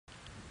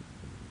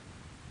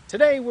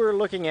Today we're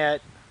looking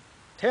at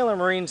Taylor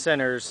Marine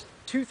Center's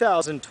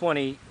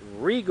 2020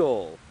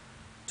 Regal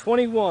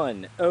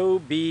 21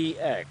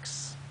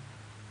 OBX.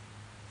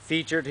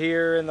 Featured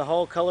here in the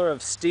hull color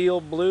of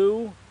steel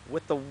blue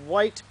with the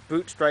white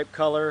boot stripe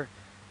color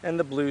and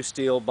the blue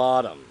steel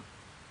bottom.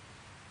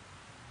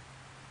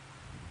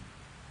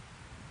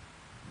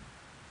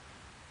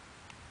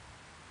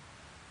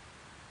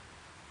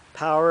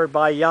 Powered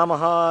by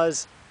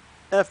Yamaha's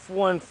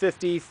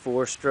F-150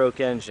 four-stroke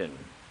engine.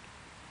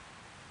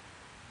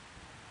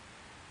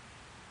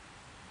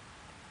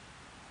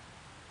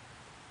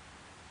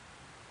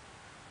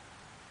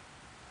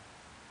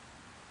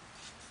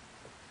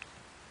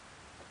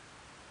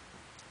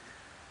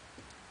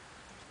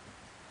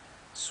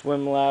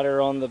 Swim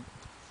ladder on the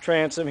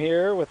transom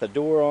here with a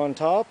door on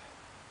top.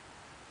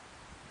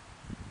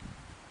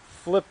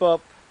 Flip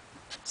up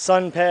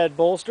sun pad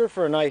bolster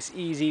for a nice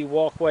easy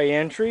walkway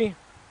entry.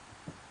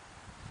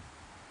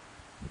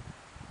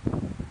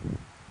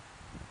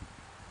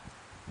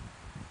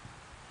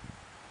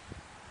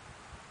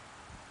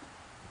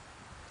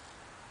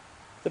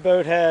 The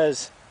boat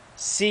has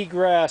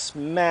seagrass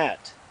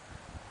mat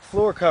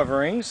floor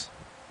coverings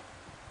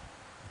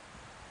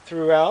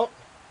throughout.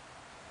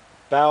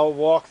 Bow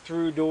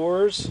walk-through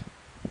doors.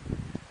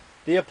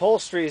 The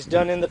upholstery is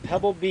done in the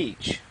Pebble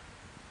Beach.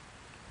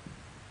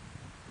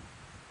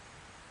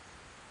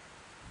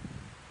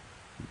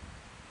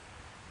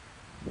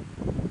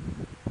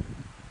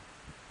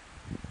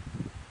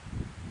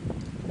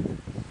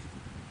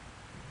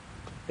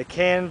 The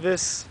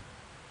canvas,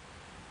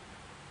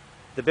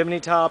 the bimini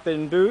top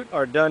and boot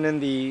are done in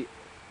the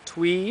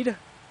tweed,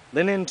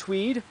 linen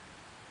tweed,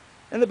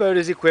 and the boat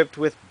is equipped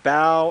with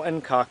bow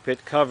and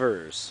cockpit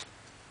covers.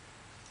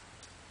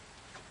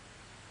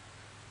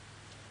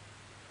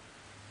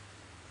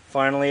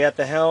 Finally, at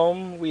the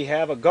helm, we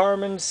have a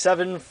Garmin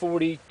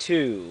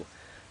 742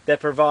 that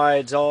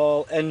provides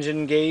all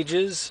engine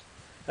gauges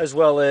as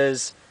well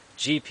as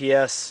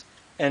GPS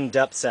and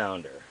depth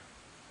sounder.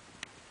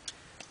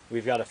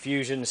 We've got a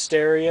Fusion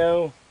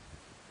stereo,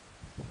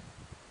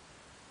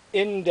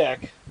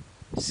 in-deck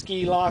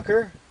ski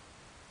locker,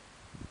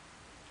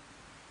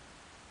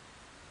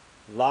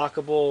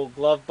 lockable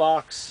glove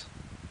box,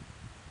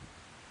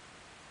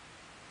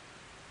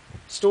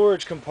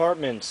 storage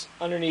compartments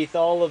underneath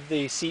all of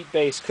the seat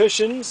base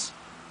cushions,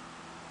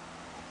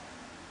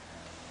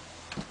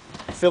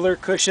 filler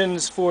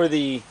cushions for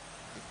the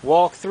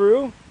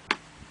walk-through,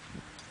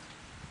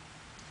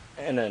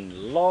 and a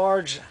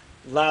large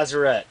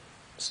lazarette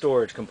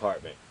storage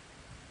compartment.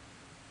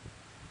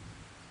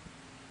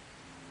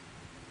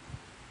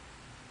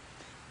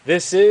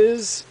 This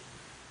is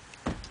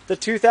the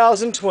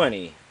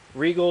 2020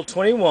 Regal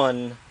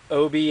 21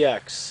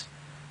 OBX.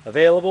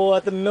 Available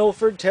at the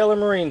Milford Taylor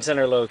Marine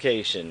Center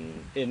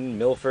location in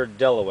Milford,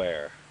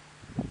 Delaware.